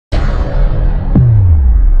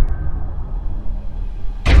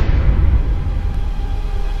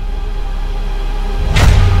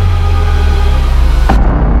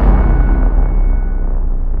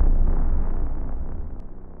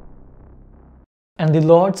And the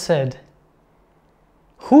Lord said,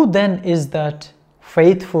 "Who then is that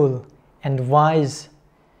faithful and wise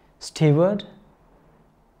steward?"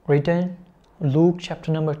 Written Luke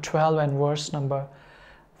chapter number 12 and verse number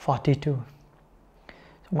 42.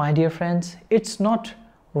 My dear friends, it's not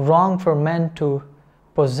wrong for men to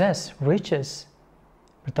possess riches,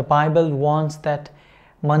 but the Bible warns that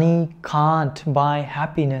money can't buy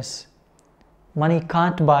happiness. Money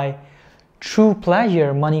can't buy true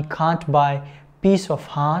pleasure. Money can't buy peace of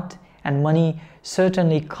heart, and money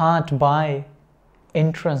certainly can't buy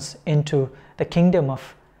entrance into the kingdom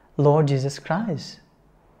of Lord Jesus Christ.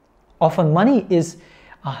 Often money is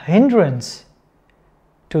a hindrance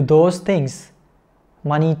to those things.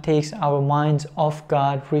 Money takes our minds off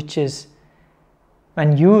God. Riches,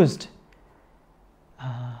 when used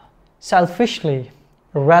selfishly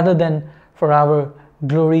rather than for our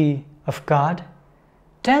glory of God,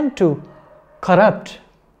 tend to corrupt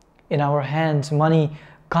in our hands. Money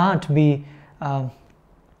can't be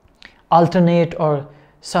alternate or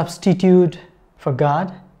substitute for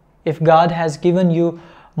God. If God has given you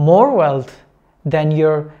more wealth than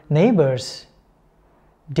your neighbors,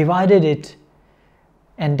 divided it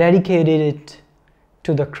and dedicated it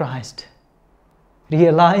to the Christ,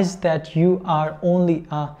 realize that you are only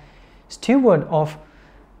a steward of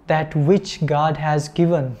that which God has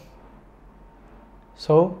given.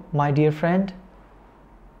 So, my dear friend,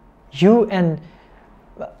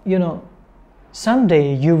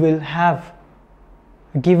 someday you will have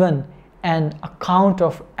given an account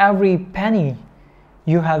of every penny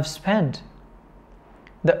you have spent.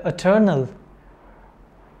 The eternal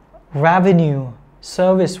revenue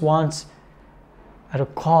service wants a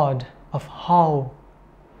record of how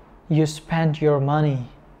you spent your money,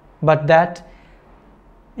 but that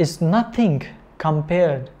is nothing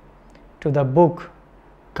compared to the book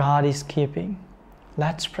God is keeping.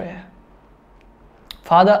 Let's pray.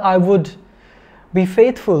 Father, I would be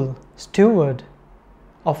faithful steward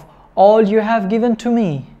of all you have given to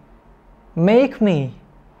me. Make me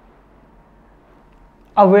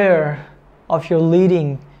aware of your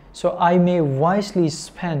leading so I may wisely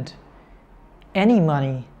spend any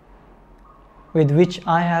money with which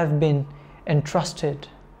I have been entrusted.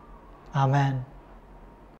 Amen.